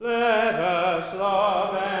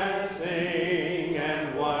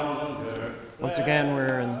again.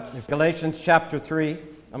 We're in Galatians chapter 3.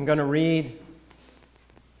 I'm going to read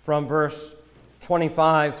from verse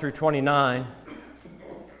 25 through 29.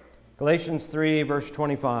 Galatians 3, verse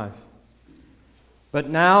 25. But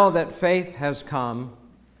now that faith has come,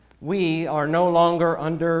 we are no longer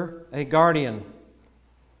under a guardian.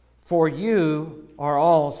 For you are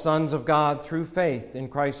all sons of God through faith in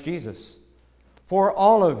Christ Jesus. For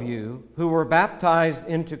all of you who were baptized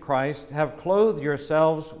into Christ have clothed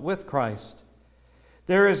yourselves with Christ.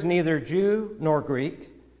 There is neither Jew nor Greek.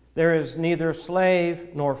 There is neither slave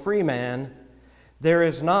nor free man. There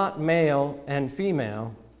is not male and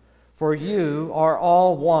female. For you are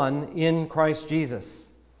all one in Christ Jesus.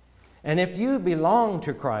 And if you belong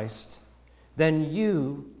to Christ, then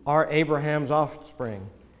you are Abraham's offspring,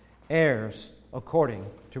 heirs according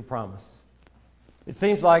to promise. It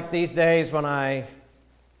seems like these days when I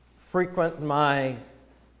frequent my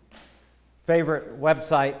favorite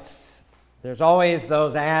websites, there's always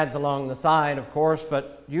those ads along the side, of course,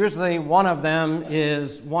 but usually one of them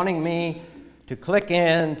is wanting me to click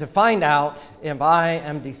in to find out if I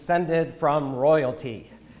am descended from royalty,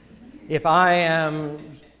 if I am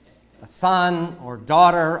a son or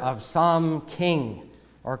daughter of some king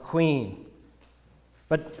or queen.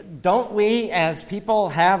 But don't we as people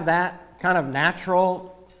have that kind of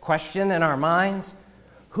natural question in our minds?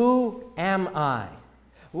 Who am I?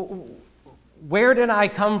 Where did I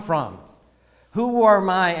come from? Who are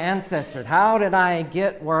my ancestors? How did I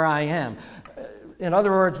get where I am? In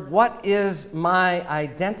other words, what is my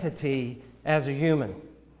identity as a human?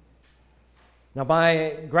 Now,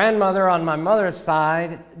 my grandmother on my mother's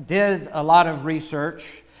side did a lot of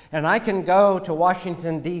research, and I can go to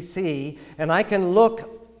Washington, D.C., and I can look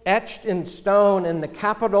etched in stone in the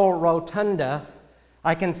Capitol Rotunda.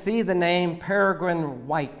 I can see the name Peregrine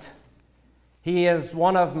White. He is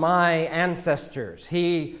one of my ancestors.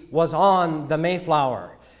 He was on the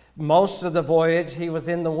Mayflower. Most of the voyage, he was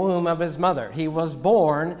in the womb of his mother. He was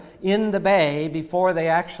born in the bay before they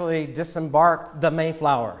actually disembarked the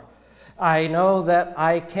Mayflower. I know that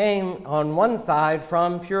I came on one side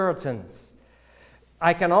from Puritans.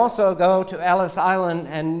 I can also go to Ellis Island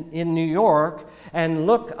and in New York and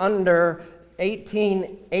look under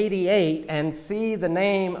 1888 and see the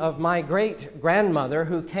name of my great-grandmother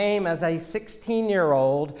who came as a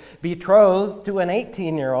 16-year-old, betrothed to an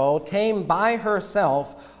 18-year-old, came by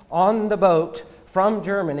herself on the boat from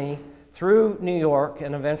Germany through New York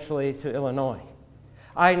and eventually to Illinois.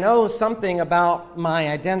 I know something about my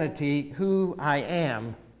identity, who I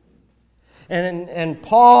am. And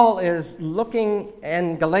Paul is looking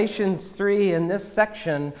in Galatians 3 in this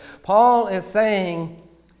section. Paul is saying,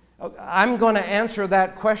 I'm going to answer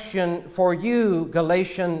that question for you,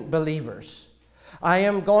 Galatian believers. I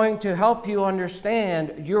am going to help you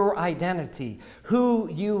understand your identity, who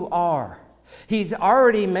you are. He's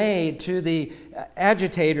already made to the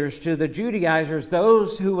agitators, to the Judaizers,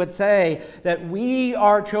 those who would say that we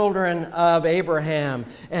are children of Abraham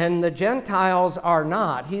and the Gentiles are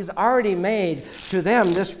not. He's already made to them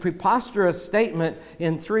this preposterous statement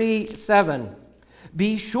in 3:7.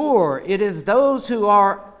 Be sure it is those who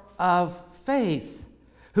are of faith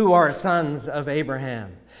who are sons of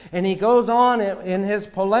Abraham. And he goes on in his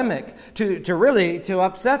polemic to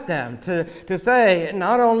upset them, to say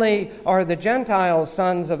not only are the Gentiles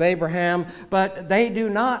sons of Abraham, but they do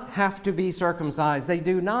not have to be circumcised. They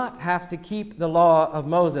do not have to keep the law of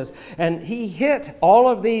Moses. And he hit all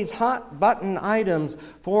of these hot button items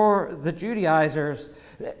for the Judaizers,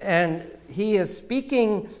 and he is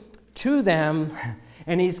speaking to them.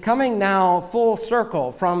 And he's coming now full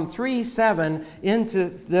circle from 3:7 into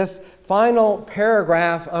this final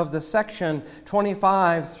paragraph of the section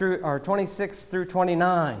 26 through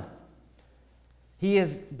 29. He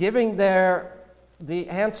is giving there the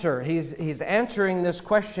answer. He's answering this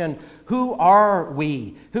question, who are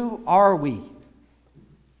we? Who are we?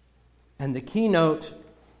 And the keynote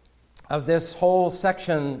of this whole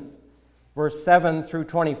section, verse 7 through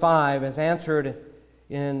 25, is answered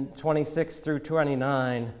in 26 through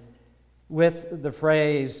 29 with the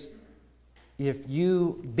phrase, if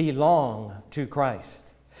you belong to Christ.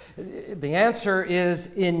 The answer is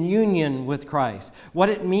in union with Christ, what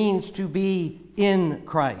it means to be in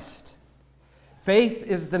Christ. Faith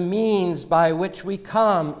is the means by which we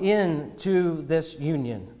come into this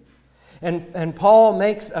union. And Paul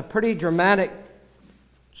makes a pretty dramatic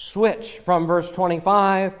switch from verse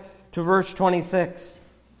 25 to verse 26.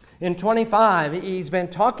 In 25, he's been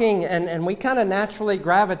talking, and we kind of naturally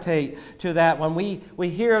gravitate to that when we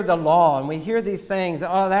hear the law and we hear these things.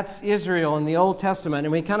 Oh, that's Israel in the Old Testament.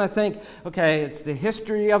 And we kind of think, okay, it's the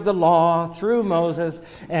history of the law through Moses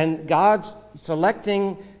and God's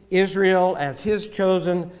selecting Israel as his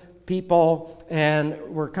chosen people, and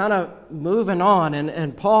we're kind of moving on.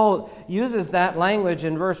 And Paul uses that language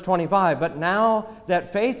in verse 25. But now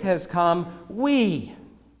that faith has come, we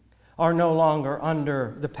are no longer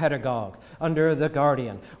under the pedagogue, under the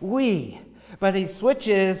guardian. But he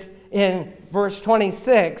switches in verse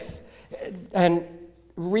 26 and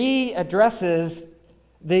readdresses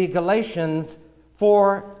the Galatians,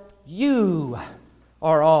 for you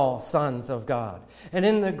are all sons of God. And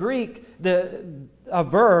in the Greek, a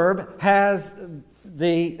verb has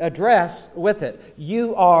the address with it.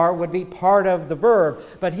 You are would be part of the verb,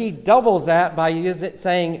 but he doubles that by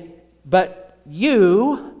saying, but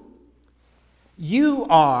you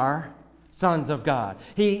are sons of God.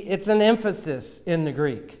 It's an emphasis in the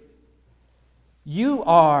Greek. You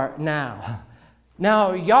are now.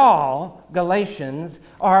 Now, y'all, Galatians,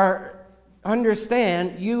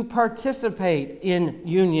 understand you participate in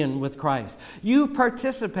union with Christ. You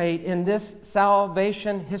participate in this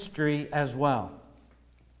salvation history as well.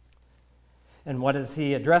 And what is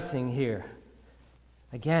he addressing here?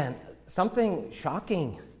 Again, something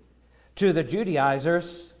shocking to the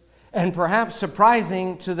Judaizers and perhaps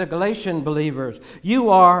surprising to the Galatian believers. You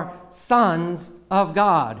are sons of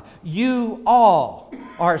God. You all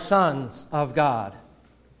are sons of God.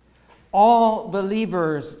 All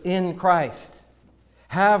believers in Christ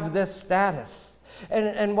have this status.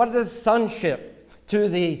 And what is sonship to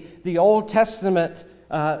the Old Testament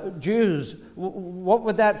Jews? What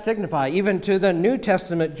would that signify? Even to the New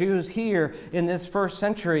Testament Jews here in this first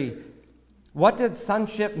century, what did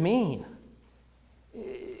sonship mean?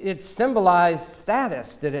 It symbolized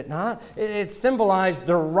status, did it not? It symbolized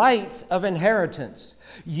the right of inheritance.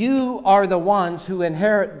 You are the ones who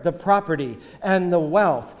inherit the property and the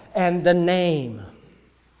wealth and the name.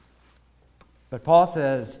 But Paul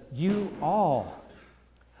says, you all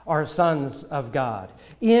are sons of God.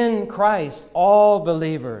 In Christ, all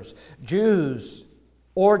believers, Jews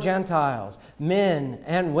or Gentiles, men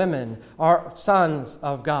and women, are sons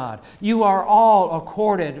of God. You are all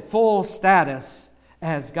accorded full status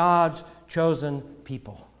as God's chosen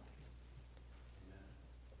people.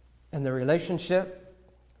 And the relationship,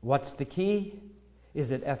 what's the key? Is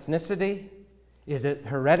it ethnicity? Is it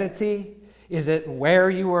heredity? Is it where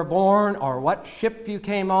you were born, or what ship you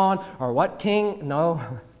came on, or what king? No.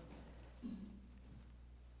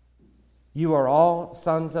 You are all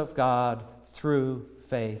sons of God through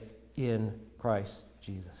faith in Christ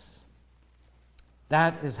Jesus.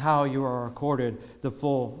 That is how you are accorded the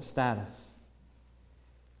full status.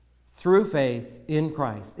 Through faith in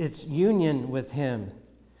Christ. It's union with Him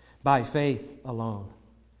by faith alone.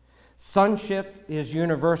 Sonship is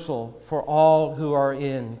universal for all who are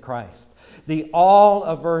in Christ. The all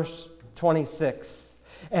of verse 26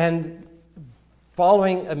 and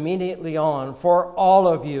following immediately on, for all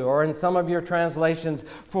of you, or in some of your translations,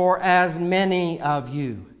 for as many of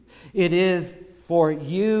you. It is for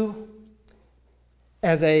you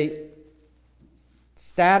as a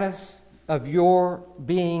status of your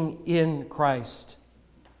being in Christ.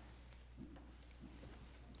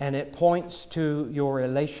 And it points to your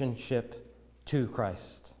relationship to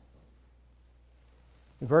Christ.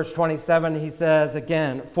 In verse 27, he says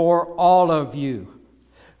again, for all of you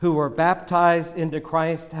who were baptized into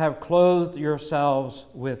Christ have clothed yourselves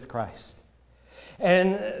with Christ.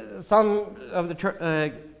 And some of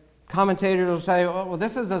the commentators will say, well,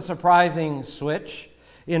 this is a surprising switch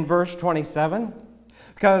in verse 27.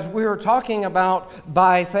 Because we were talking about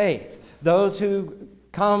by faith, those who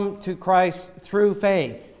come to Christ through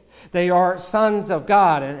faith. They are sons of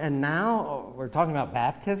God. And now we're talking about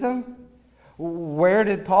baptism? Where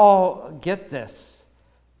did Paul get this?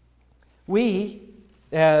 We,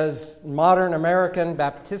 as modern American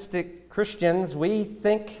Baptistic Christians, we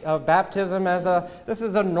think of baptism as this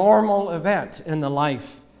is a normal event in the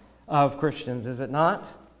life of Christians, is it not?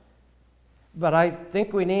 But I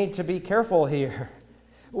think we need to be careful here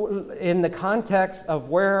in the context of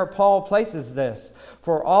where Paul places this.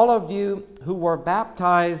 For all of you who were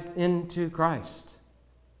baptized into Christ.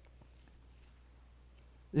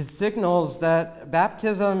 It signals that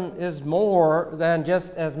baptism is more than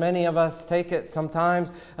just, as many of us take it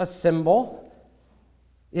sometimes, a symbol.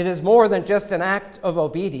 It is more than just an act of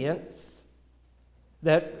obedience.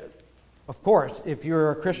 That, of course, if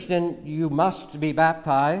you're a Christian, you must be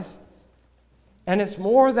baptized. And it's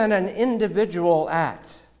more than an individual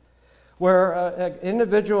act where an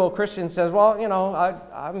individual Christian says, well,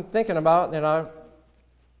 I'm thinking about, I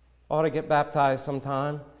ought to get baptized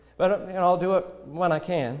sometime, but I'll do it when I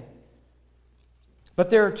can.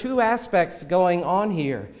 But there are two aspects going on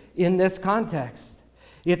here in this context.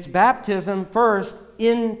 It's baptism first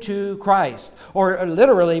into Christ, or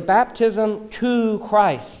literally baptism to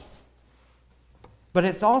Christ. But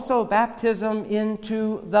it's also baptism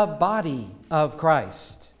into the body of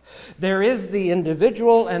Christ. There is the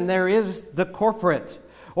individual and there is the corporate.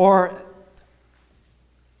 Or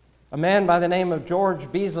a man by the name of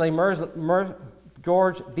George Beasley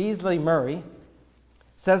Murray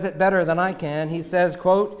says it better than I can. He says,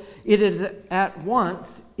 quote, "It is at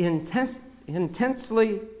once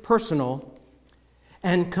intensely personal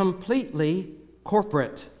and completely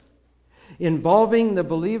corporate, involving the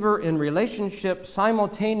believer in relationship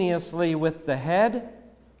simultaneously with the head,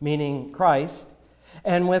 meaning Christ,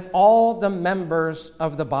 and with all the members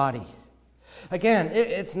of the body." Again,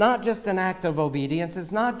 it's not just an act of obedience.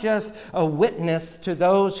 It's not just a witness to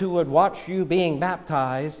those who would watch you being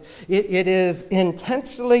baptized. It is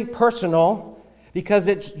intensely personal because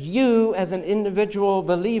it's you as an individual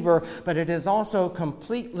believer, but it is also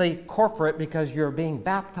completely corporate because you're being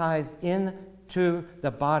baptized into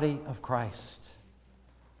the body of Christ.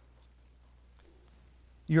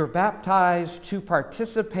 You're baptized to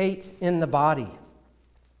participate in the body.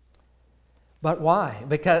 But why?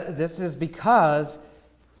 Because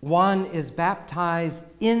one is baptized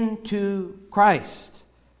into Christ,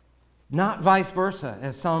 not vice versa,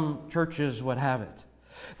 as some churches would have it.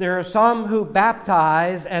 There are some who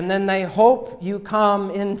baptize and then they hope you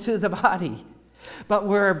come into the body. But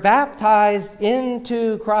we're baptized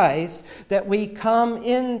into Christ that we come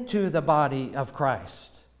into the body of Christ.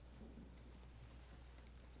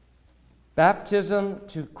 Baptism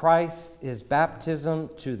to Christ is baptism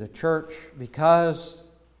to the church because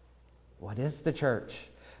what is the church?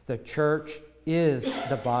 The church is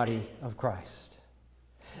the body of Christ.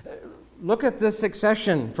 Look at the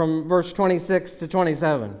succession from verse 26 to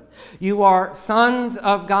 27. You are sons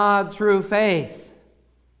of God through faith.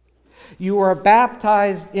 You are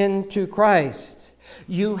baptized into Christ.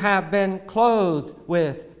 You have been clothed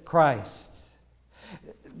with Christ.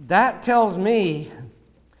 That tells me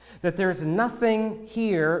that there's nothing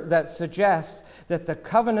here that suggests that the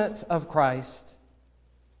covenant of Christ,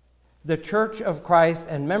 the church of Christ,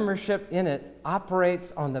 and membership in it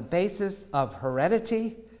operates on the basis of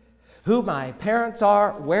heredity, who my parents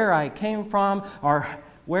are, where I came from, or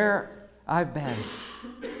where I've been.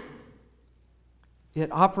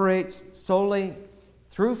 It operates solely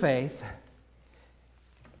through faith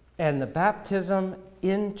and the baptism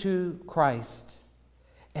into Christ,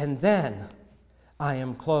 and then I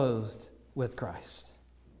am clothed with Christ.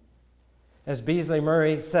 As Beasley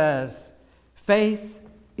Murray says, faith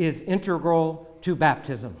is integral to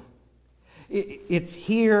baptism. It's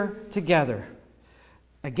here together.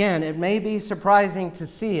 Again, it may be surprising to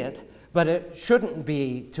see it, but it shouldn't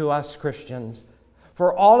be to us Christians.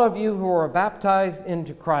 For all of you who are baptized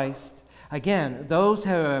into Christ, again, those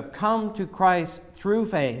who have come to Christ through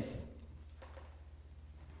faith,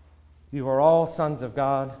 you are all sons of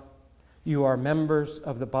God. You are members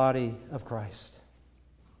of the body of Christ.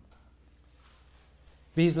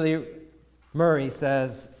 Beasley Murray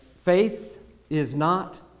says, faith is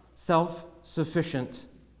not self-sufficient,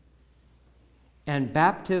 and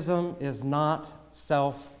baptism is not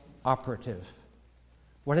self-operative.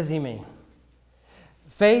 What does he mean?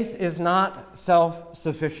 Faith is not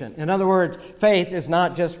self-sufficient. In other words, faith is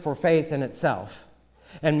not just for faith in itself.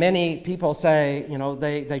 And many people say,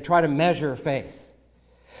 they try to measure faith.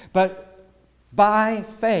 But by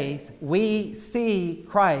faith, we see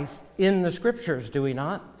Christ in the Scriptures, do we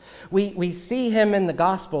not? We see Him in the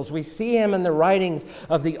Gospels. We see Him in the writings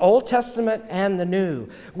of the Old Testament and the New.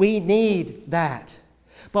 We need that.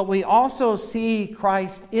 But we also see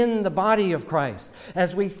Christ in the body of Christ.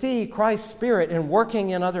 As we see Christ's Spirit in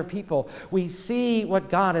working in other people, we see what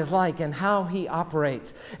God is like and how He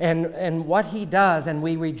operates and what He does, and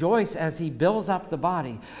we rejoice as He builds up the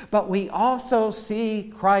body. But we also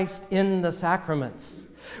see Christ in the sacraments.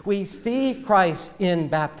 We see Christ in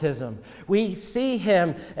baptism. We see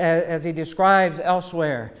Him, as He describes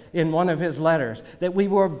elsewhere in one of His letters, that we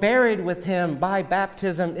were buried with Him by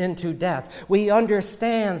baptism into death. We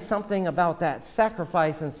understand something about that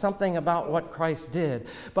sacrifice and something about what Christ did.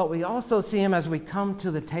 But we also see Him as we come to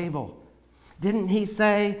the table. Didn't He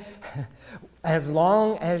say, as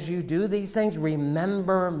long as you do these things,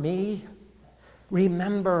 remember me?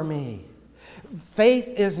 Remember me.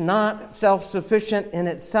 Faith is not self-sufficient in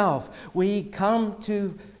itself. We come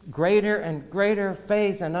to greater and greater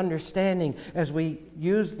faith and understanding as we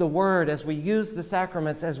use the Word, as we use the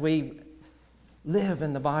sacraments, as we live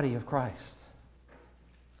in the body of Christ.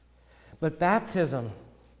 But baptism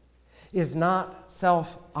is not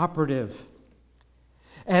self-operative,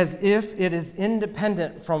 as if it is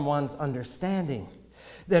independent from one's understanding.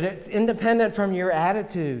 that it's independent from your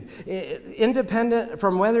attitude, independent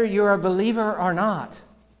from whether you're a believer or not.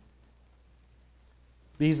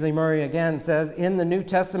 Beasley Murray again says, in the New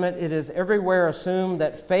Testament, it is everywhere assumed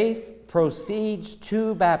that faith proceeds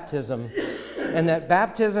to baptism and that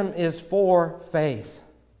baptism is for faith.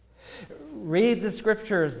 Read the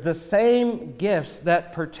Scriptures. The same gifts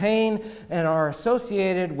that pertain and are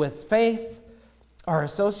associated with faith are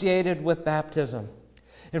associated with baptism.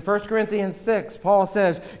 In 1 Corinthians 6, Paul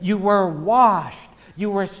says, you were washed, you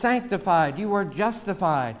were sanctified, you were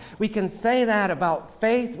justified. We can say that about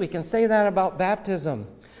faith, we can say that about baptism.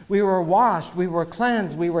 We were washed, we were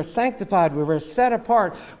cleansed, we were sanctified, we were set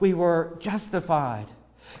apart, we were justified.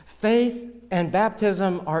 Faith and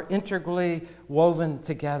baptism are integrally woven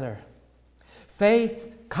together.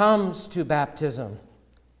 Faith comes to baptism.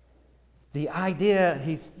 The idea,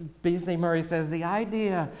 Beasley Murray says, the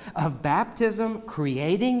idea of baptism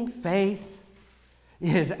creating faith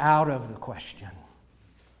is out of the question.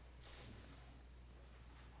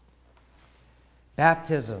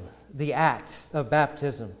 Baptism, the act of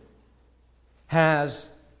baptism, has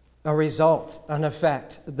a result, an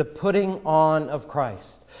effect, the putting on of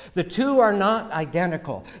Christ. The two are not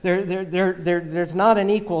identical. There's not an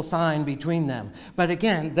equal sign between them. But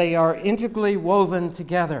again, they are integrally woven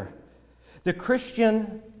together. The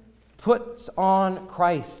Christian puts on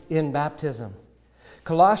Christ in baptism.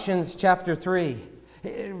 Colossians chapter 3,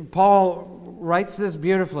 Paul writes this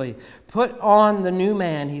beautifully. Put on the new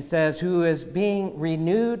man, he says, who is being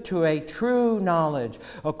renewed to a true knowledge,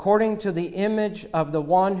 according to the image of the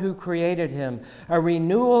one who created him. A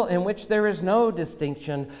renewal in which there is no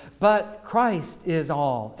distinction, but Christ is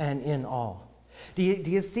all and in all. Do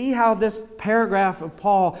you see how this paragraph of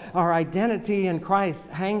Paul, our identity in Christ,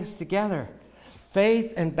 hangs together?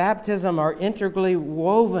 Faith and baptism are integrally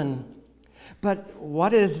woven. But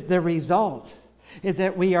what is the result? Is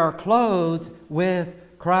that we are clothed with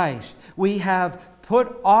Christ. We have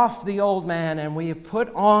put off the old man and we have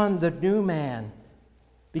put on the new man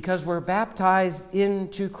because we're baptized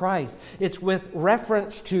into Christ. It's with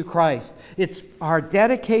reference to Christ. It's our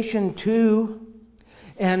dedication to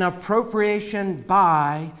and appropriation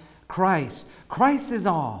by Christ. Christ is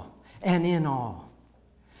all and in all.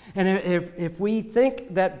 And if we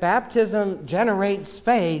think that baptism generates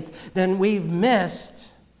faith, then we've missed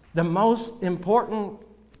the most important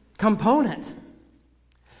component,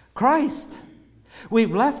 Christ.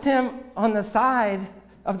 We've left him on the side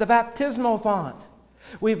of the baptismal font.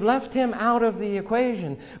 We've left him out of the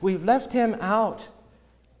equation. We've left him out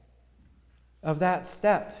of that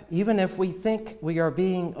step, even if we think we are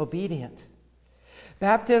being obedient.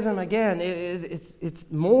 Baptism, again, it's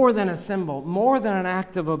more than a symbol, more than an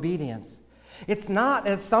act of obedience. It's not,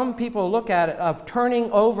 as some people look at it, of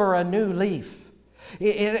turning over a new leaf.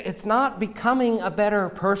 It's not becoming a better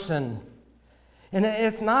person. And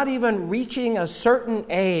it's not even reaching a certain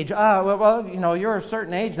age. You're a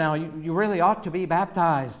certain age now. You really ought to be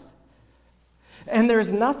baptized. And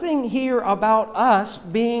there's nothing here about us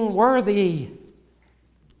being worthy.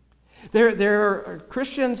 There are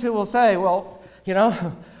Christians who will say,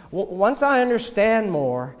 once I understand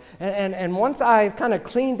more, and once I've kind of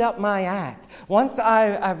cleaned up my act, once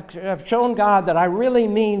I've shown God that I really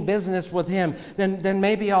mean business with him, then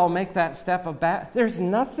maybe I'll make that step of back. There's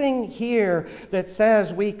nothing here that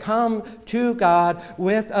says we come to God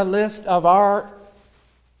with a list of our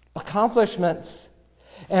accomplishments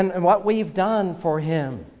and what we've done for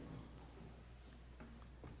him.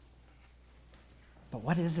 But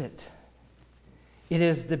what is it? It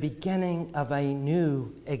is the beginning of a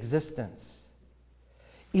new existence.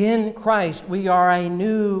 In Christ, we are a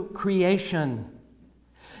new creation.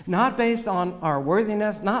 Not based on our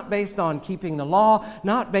worthiness, not based on keeping the law,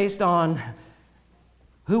 not based on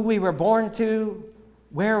who we were born to,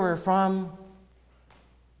 where we're from,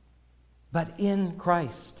 but in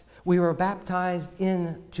Christ. We were baptized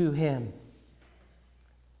into him.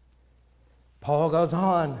 Paul goes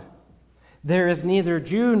on. There is neither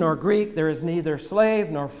Jew nor Greek, there is neither slave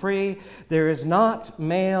nor free, there is not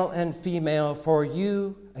male and female, for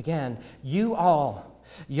you, again, you all,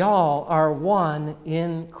 y'all are one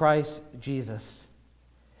in Christ Jesus.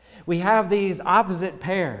 We have these opposite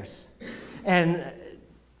pairs, and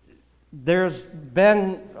there's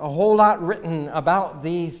been a whole lot written about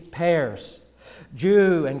these pairs.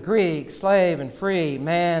 Jew and Greek, slave and free,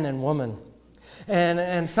 man and woman.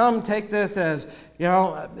 And some take this as,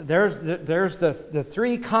 there's the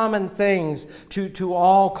three common things to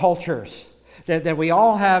all cultures that we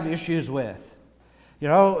all have issues with.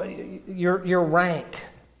 Your rank,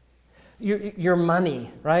 your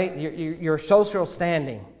money, right? Your social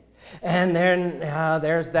standing. And then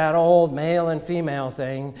there's that old male and female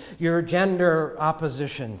thing, your gender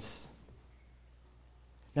oppositions.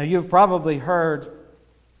 Now, you've probably heard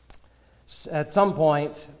at some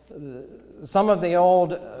point some of the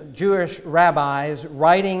old Jewish rabbis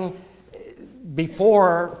writing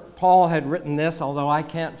before Paul had written this, although I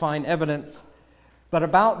can't find evidence. But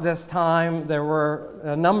about this time, there were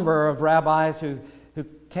a number of rabbis who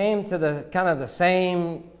came to the kind of the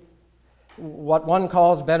same, what one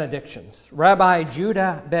calls benedictions. Rabbi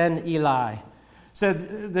Judah ben Eli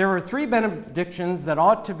said there were 3 benedictions that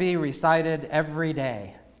ought to be recited every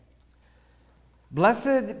day.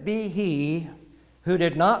 Blessed be he who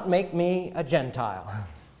did not make me a Gentile.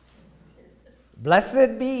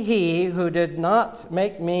 Blessed be he who did not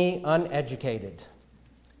make me uneducated.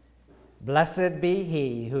 Blessed be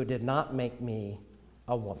he who did not make me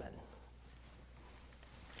a woman.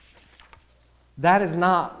 That is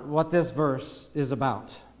not what this verse is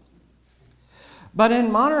about. But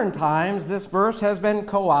in modern times, this verse has been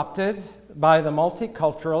co-opted by the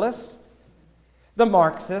multiculturalists, the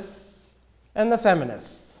Marxists, and the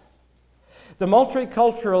feminists. The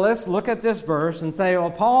multiculturalists look at this verse and say,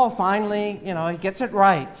 well, Paul finally, he gets it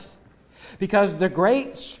right. Because the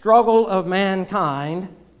great struggle of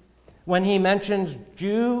mankind, when he mentions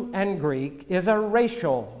Jew and Greek, is a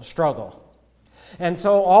racial struggle. And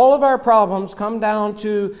so all of our problems come down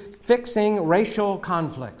to fixing racial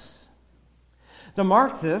conflicts. The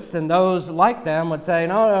Marxists and those like them would say,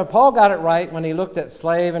 no, Paul got it right when he looked at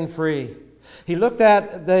slave and free. He looked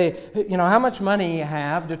at how much money you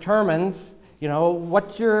have determines,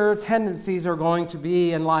 what your tendencies are going to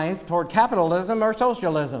be in life toward capitalism or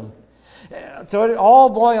socialism. So it all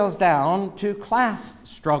boils down to class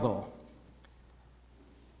struggle.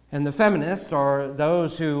 And the feminists, or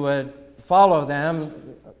those who would follow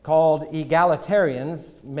them, called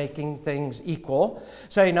egalitarians, making things equal,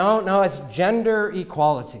 say, no, it's gender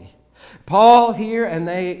equality. Paul here,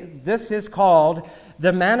 and this is called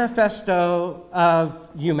the Manifesto of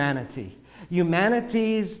Humanity.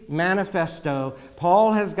 Humanity's manifesto.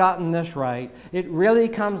 Paul has gotten this right. It really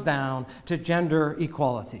comes down to gender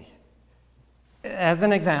equality. As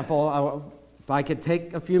an example, if I could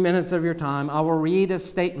take a few minutes of your time, I will read a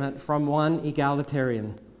statement from one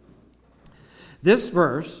egalitarian. This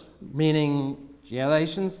verse, meaning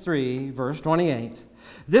Galatians 3, verse 28,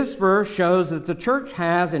 this verse shows that the church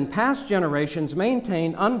has in past generations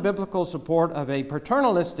maintained unbiblical support of a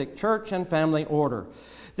paternalistic church and family order.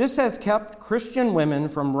 This has kept Christian women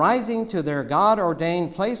from rising to their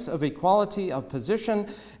God-ordained place of equality of position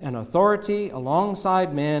and authority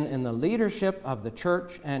alongside men in the leadership of the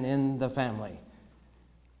church and in the family.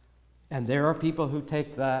 And there are people who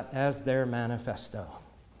take that as their manifesto.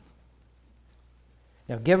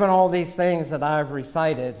 Given all these things that I've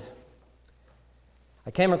recited,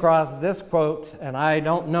 I came across this quote, and I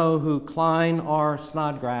don't know who Klein R.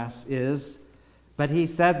 Snodgrass is, but he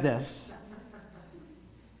said this: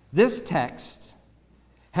 "This text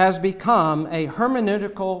has become a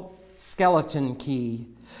hermeneutical skeleton key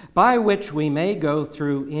by which we may go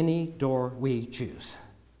through any door we choose."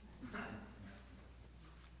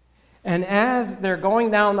 And as they're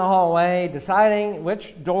going down the hallway, deciding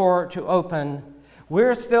which door to open,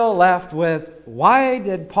 we're still left with, why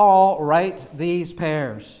did Paul write these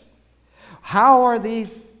pairs? How are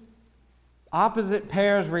these opposite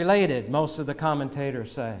pairs related, most of the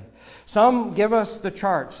commentators say. Some give us the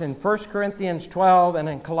charts in 1 Corinthians 12 and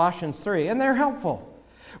in Colossians 3, and they're helpful.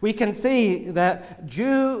 We can see that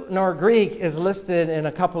Jew nor Greek is listed in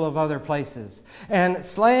a couple of other places. And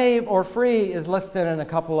slave or free is listed in a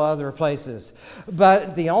couple of other places.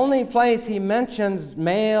 But the only place he mentions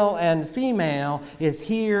male and female is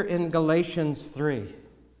here in Galatians 3.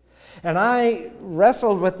 And I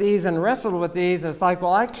wrestled with these. It's like,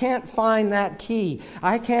 well, I can't find that key.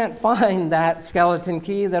 I can't find that skeleton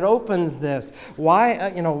key that opens this.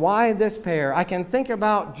 Why this pair? I can think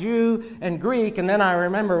about Jew and Greek, and then I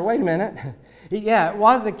remember, wait a minute. Yeah, it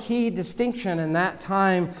was a key distinction in that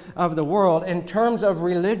time of the world in terms of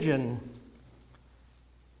religion.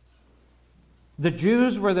 The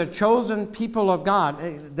Jews were the chosen people of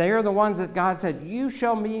God. They are the ones that God said, "You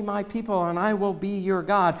shall be my people and I will be your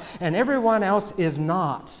God." And everyone else is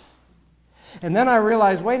not. And then I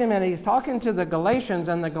realized, wait a minute, he's talking to the Galatians,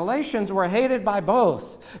 and the Galatians were hated by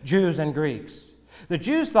both Jews and Greeks. The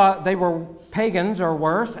Jews thought they were pagans or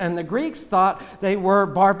worse, and the Greeks thought they were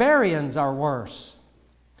barbarians or worse.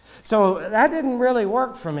 So that didn't really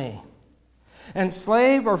work for me. And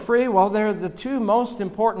slave or free, well, they're the two most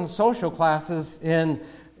important social classes in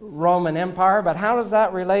Roman Empire, but how does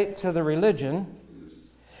that relate to the religion?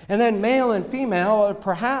 And then male and female,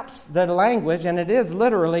 perhaps the language, and it is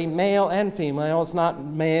literally male and female, it's not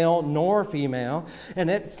male nor female, and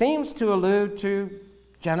it seems to allude to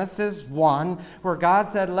Genesis 1, where God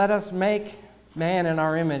said, let us make man in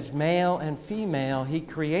our image, male and female. He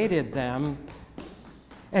created them.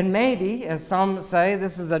 And maybe, as some say,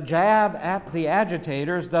 this is a jab at the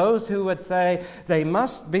agitators, those who would say they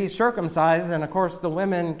must be circumcised, and of course the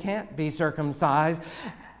women can't be circumcised.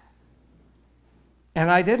 And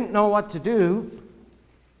I didn't know what to do,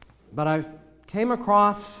 but I came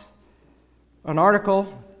across an article,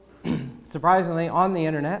 surprisingly, on the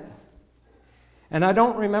internet. And I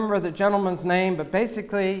don't remember the gentleman's name, but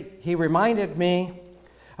basically he reminded me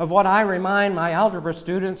of what I remind my algebra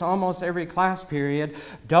students almost every class period.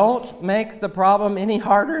 Don't make the problem any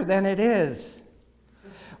harder than it is.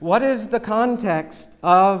 What is the context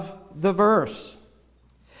of the verse?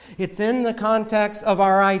 It's in the context of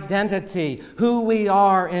our identity, who we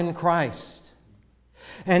are in Christ.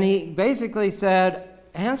 And he basically said,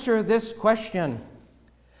 answer this question.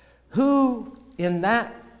 Who in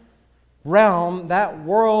that realm, that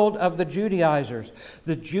world of the Judaizers,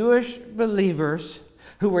 the Jewish believers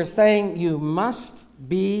who were saying you must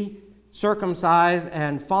be circumcised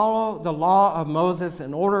and follow the law of Moses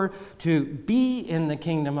in order to be in the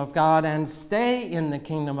kingdom of God and stay in the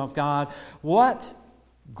kingdom of God, what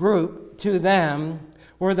group to them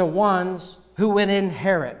were the ones who would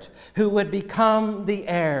inherit, who would become the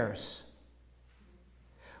heirs?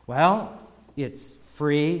 Well, it's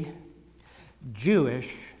free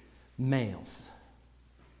Jewish males.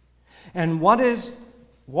 And what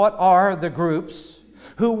are the groups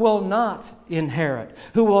who will not inherit,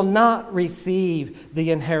 who will not receive the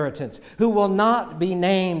inheritance, who will not be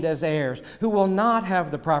named as heirs, who will not have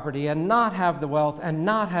the property and not have the wealth and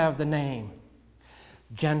not have the name?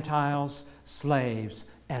 Gentiles, slaves,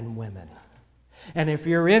 and women. And if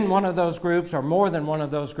you're in one of those groups or more than one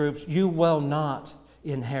of those groups, you will not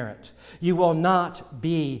inherit. You will not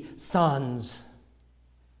be sons.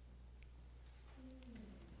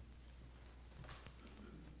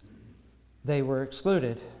 They were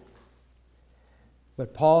excluded.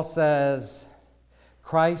 But Paul says,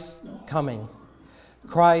 Christ's coming.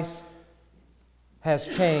 Christ has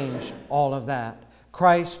changed all of that.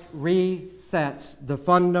 Christ resets the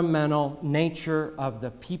fundamental nature of the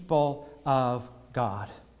people of God.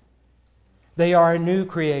 They are a new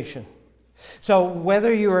creation. So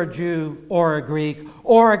whether you're a Jew or a Greek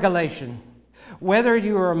or a Galatian, whether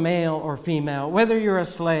you're a male or female, whether you're a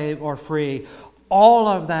slave or free, all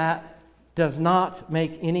of that does not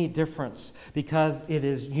make any difference because it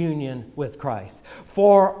is union with Christ.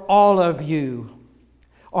 For all of you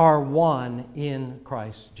are one in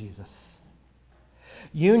Christ Jesus.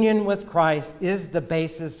 Union with Christ is the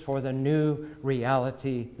basis for the new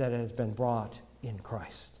reality that has been brought in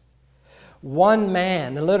Christ. One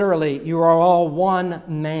man, literally, you are all one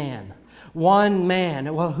man. One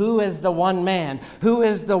man. Well, who is the one man? Who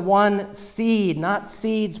is the one seed? Not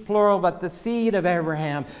seeds plural, but the seed of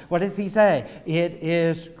Abraham. What does he say? It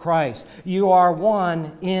is Christ. You are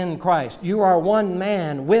one in Christ. You are one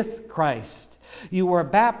man with Christ. You were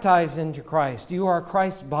baptized into Christ. You are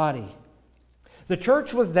Christ's body. The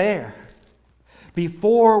church was there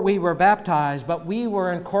before we were baptized, but we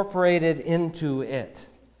were incorporated into it.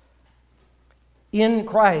 In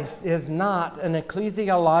Christ is not an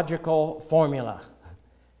ecclesiological formula.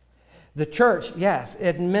 The church, yes,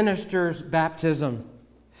 administers baptism,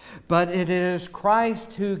 but it is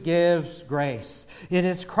Christ who gives grace. It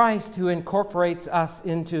is Christ who incorporates us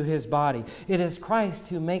into his body. It is Christ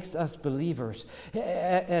who makes us believers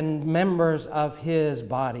and members of his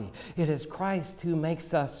body. It is Christ who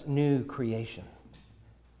makes us new creation.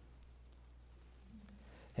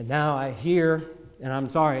 And now I hear, and I'm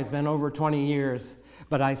sorry, it's been over 20 years,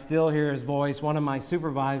 but I still hear his voice. One of my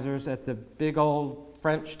supervisors at the big old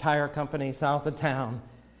French tire company south of town,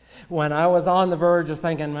 when I was on the verge of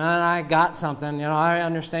thinking, man, I got something, I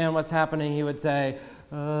understand what's happening, he would say,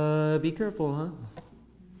 be careful, huh?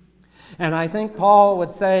 And I think Paul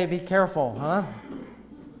would say, be careful, huh?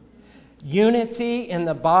 Unity in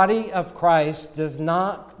the body of Christ does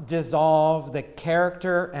not dissolve the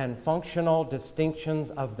character and functional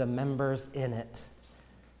distinctions of the members in it.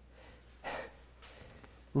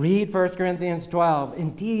 Read 1 Corinthians 12.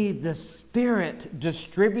 Indeed, the Spirit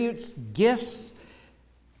distributes gifts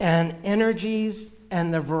and energies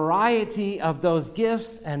and the variety of those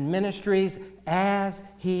gifts and ministries as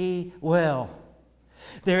He will.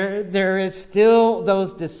 There is still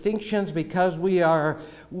those distinctions because we are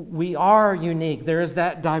unique. There is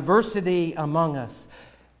that diversity among us.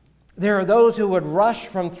 There are those who would rush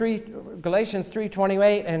from Galatians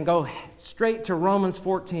 3:28 and go straight to Romans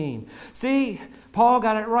 14. See, Paul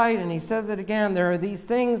got it right, and he says it again. There are these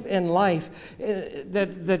things in life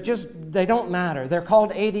that just, they don't matter. They're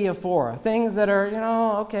called adiaphora, things that are,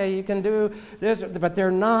 okay, you can do this, but they're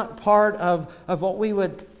not part of what we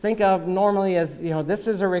would think of normally as, this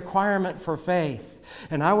is a requirement for faith.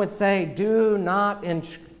 And I would say, do not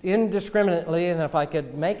indiscriminately, and if I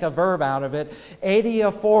could make a verb out of it,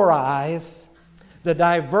 adiaphorize the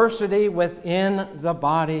diversity within the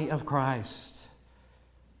body of Christ.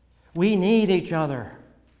 We need each other.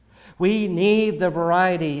 We need the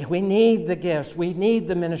variety. We need the gifts. We need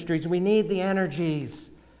the ministries. We need the energies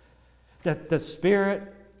that the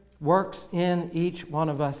Spirit works in each one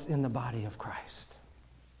of us in the body of Christ.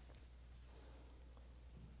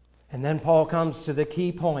 And then Paul comes to the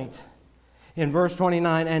key point in verse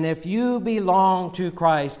 29, and if you belong to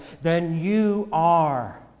Christ, then you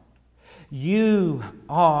are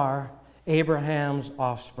Abraham's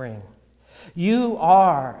offspring. You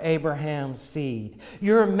are Abraham's seed.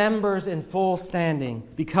 You're members in full standing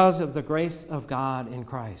because of the grace of God in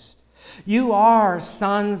Christ. You are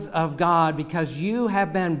sons of God because you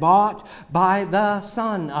have been bought by the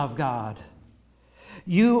Son of God.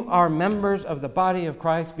 You are members of the body of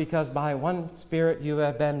Christ because by one Spirit you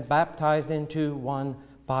have been baptized into one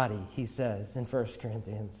body, he says in 1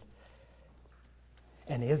 Corinthians.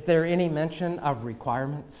 And is there any mention of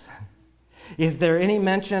requirements? Is there any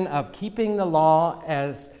mention of keeping the law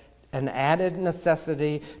as an added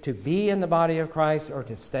necessity to be in the body of Christ or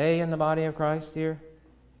to stay in the body of Christ here?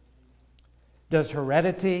 Does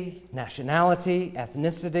heredity, nationality,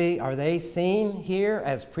 ethnicity, are they seen here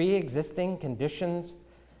as pre-existing conditions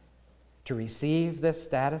to receive this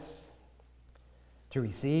status? To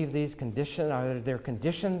receive these conditions? Are there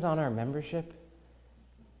conditions on our membership?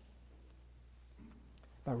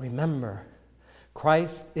 But remember,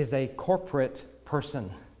 Christ is a corporate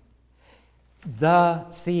person, the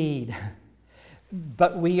seed.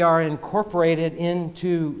 But we are incorporated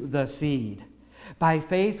into the seed. By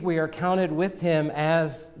faith, we are counted with him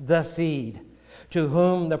as the seed, to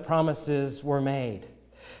whom the promises were made.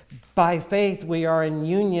 By faith, we are in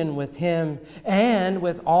union with him and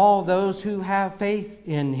with all those who have faith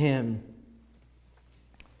in him.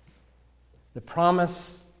 The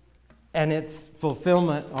promise and its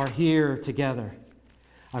fulfillment are here together.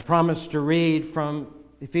 I promise to read from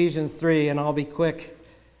Ephesians 3, and I'll be quick.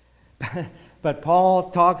 But Paul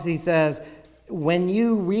talks, he says, when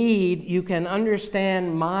you read, you can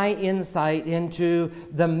understand my insight into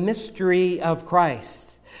the mystery of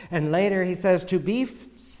Christ. And later he says, to be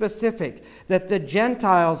specific, that the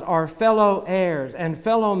Gentiles are fellow heirs and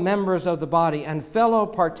fellow members of the body and fellow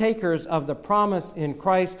partakers of the promise in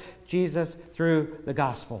Christ Jesus through the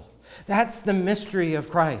gospel. That's the mystery of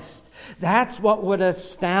Christ. That's what would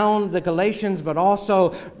astound the Galatians, but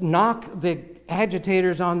also knock the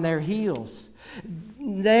agitators on their heels.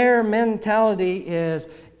 Their mentality is,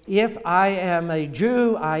 if I am a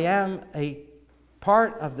Jew, I am a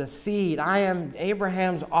part of the seed. I am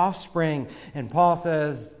Abraham's offspring. And Paul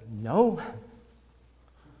says, no,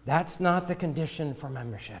 that's not the condition for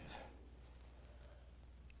membership.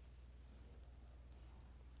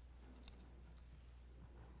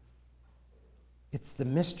 It's the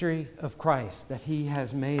mystery of Christ that he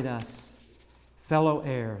has made us fellow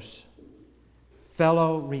heirs,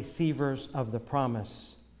 fellow receivers of the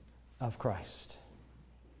promise of Christ.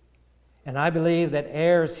 And I believe that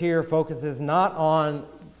heirs here focuses not on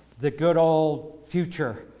the good old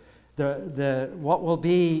future, the what will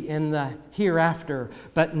be in the hereafter,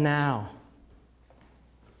 but now.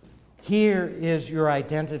 Here is your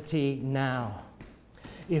identity now.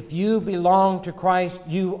 If you belong to Christ,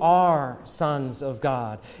 you are sons of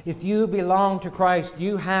God. If you belong to Christ,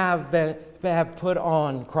 you have put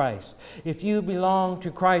on Christ. If you belong to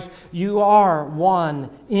Christ, you are one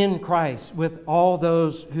in Christ with all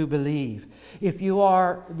those who believe. If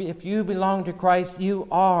you belong to Christ, you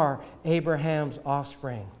are Abraham's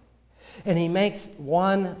offspring. And he makes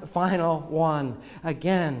one final one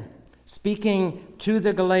again, speaking to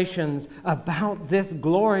the Galatians about this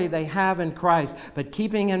glory they have in Christ, but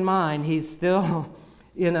keeping in mind he's still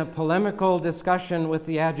in a polemical discussion with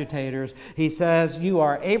the agitators. He says, you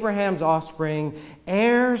are Abraham's offspring,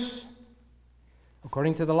 heirs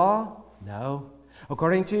according to the law? No.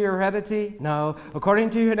 According to your heredity? No. According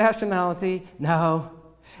to your nationality? No.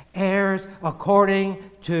 Heirs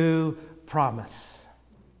according to promise.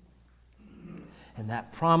 And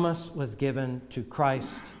that promise was given to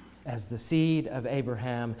Christ as the seed of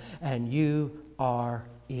Abraham, and you are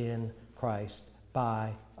in Christ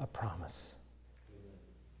by a promise.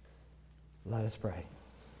 Let us pray.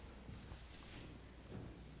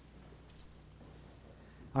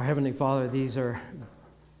 Our Heavenly Father, these are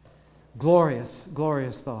glorious,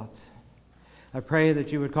 glorious thoughts. I pray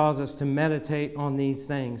that you would cause us to meditate on these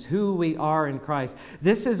things, who we are in Christ.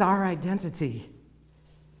 This is our identity,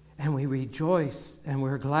 and we rejoice and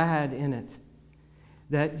we're glad in it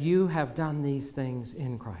that you have done these things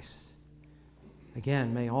in Christ.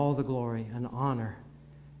 Again, may all the glory and honor,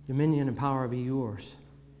 dominion and power be yours,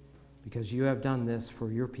 because you have done this for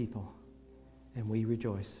your people, and we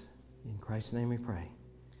rejoice. In Christ's name we pray.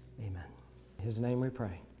 Amen. In his name we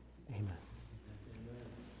pray. Amen.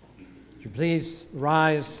 Would you please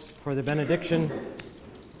rise for the benediction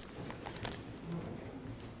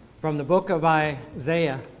from the book of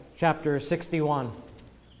Isaiah, chapter 61.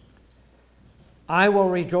 I will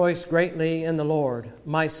rejoice greatly in the Lord.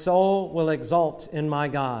 My soul will exult in my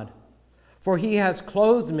God. For he has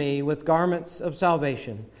clothed me with garments of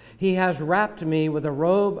salvation. He has wrapped me with a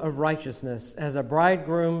robe of righteousness, as a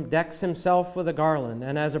bridegroom decks himself with a garland,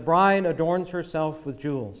 and as a bride adorns herself with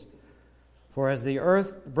jewels. For as the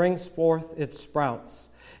earth brings forth its sprouts,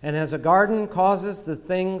 and as a garden causes the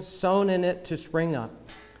things sown in it to spring up,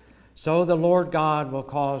 so the Lord God will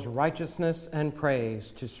cause righteousness and praise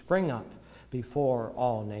to spring up before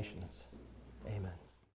all nations. Amen.